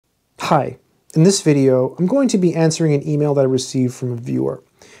Hi, in this video, I'm going to be answering an email that I received from a viewer.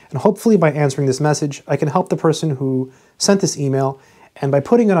 And hopefully by answering this message, I can help the person who sent this email, and by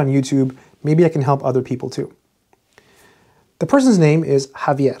putting it on YouTube, maybe I can help other people too. The person's name is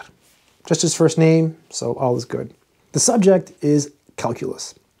Javier. Just his first name, so all is good. The subject is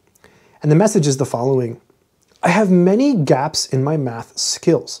calculus. And the message is the following. I have many gaps in my math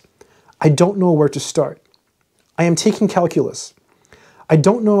skills. I don't know where to start. I am taking calculus. I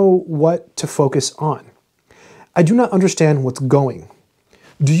don't know what to focus on. I do not understand what's going.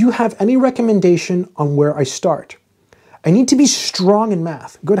 Do you have any recommendation on where I start? I need to be strong in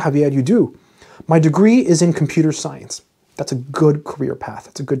math. Good, Javier, you do. My degree is in computer science. That's a good career path.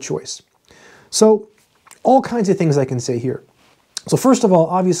 That's a good choice. So, all kinds of things I can say here. So first of all,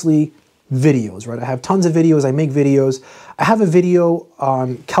 obviously, videos, right? I have tons of videos. I make videos. I have a video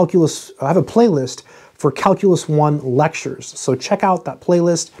on calculus. I have a playlist for Calculus 1 lectures. So check out that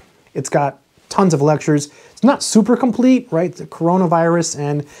playlist. It's got tons of lectures. It's not super complete, right? The coronavirus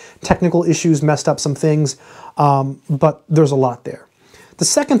and technical issues messed up some things, but there's a lot there. The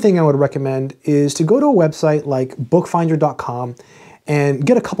second thing I would recommend is to go to a website like bookfinder.com and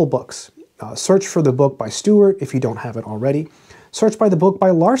get a couple books. Search for the book by Stewart if you don't have it already. Search by the book by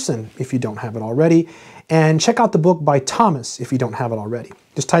Larson if you don't have it already. And check out the book by Thomas if you don't have it already.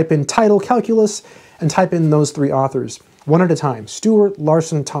 Just type in title calculus and type in those three authors, one at a time, Stewart,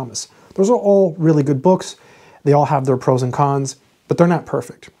 Larson, Thomas. Those are all really good books. They all have their pros and cons, but they're not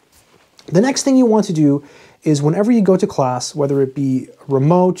perfect. The next thing you want to do is whenever you go to class, whether it be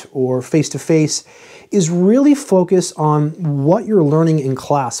remote or face-to-face, is really focus on what you're learning in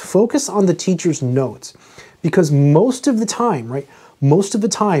class. Focus on the teacher's notes. Because most of the time, right, most of the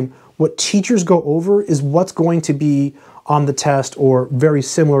time, what teachers go over is what's going to be on the test or very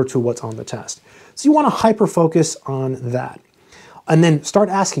similar to what's on the test. So you want to hyper-focus on that. And then start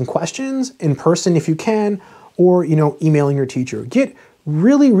asking questions in person if you can, or emailing your teacher. Get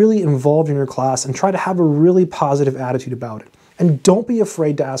really, really involved in your class and try to have a really positive attitude about it. And don't be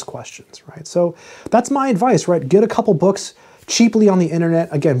afraid to ask questions, right? So that's my advice, right? Get a couple books cheaply on the internet.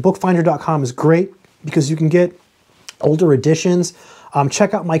 Again, bookfinder.com is great because you can get older editions.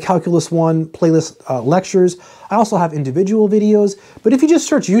 Check out my Calculus 1 playlist lectures. I also have individual videos, but if you just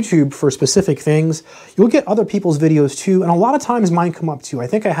search YouTube for specific things, you'll get other people's videos too, and a lot of times mine come up too. I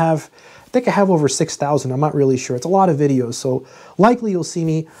think I have over 6,000. I'm not really sure. It's a lot of videos, so likely you'll see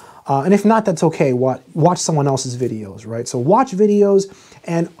me. And if not, that's okay. Watch someone else's videos, right? So watch videos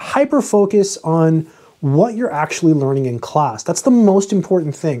and hyper-focus on what you're actually learning in class. That's the most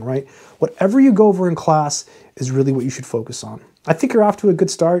important thing, right? Whatever you go over in class is really what you should focus on. I think you're off to a good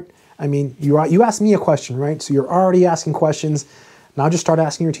start. I mean, you asked me a question, right? So you're already asking questions. Now just start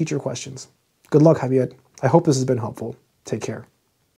asking your teacher questions. Good luck, Javier. I hope this has been helpful. Take care.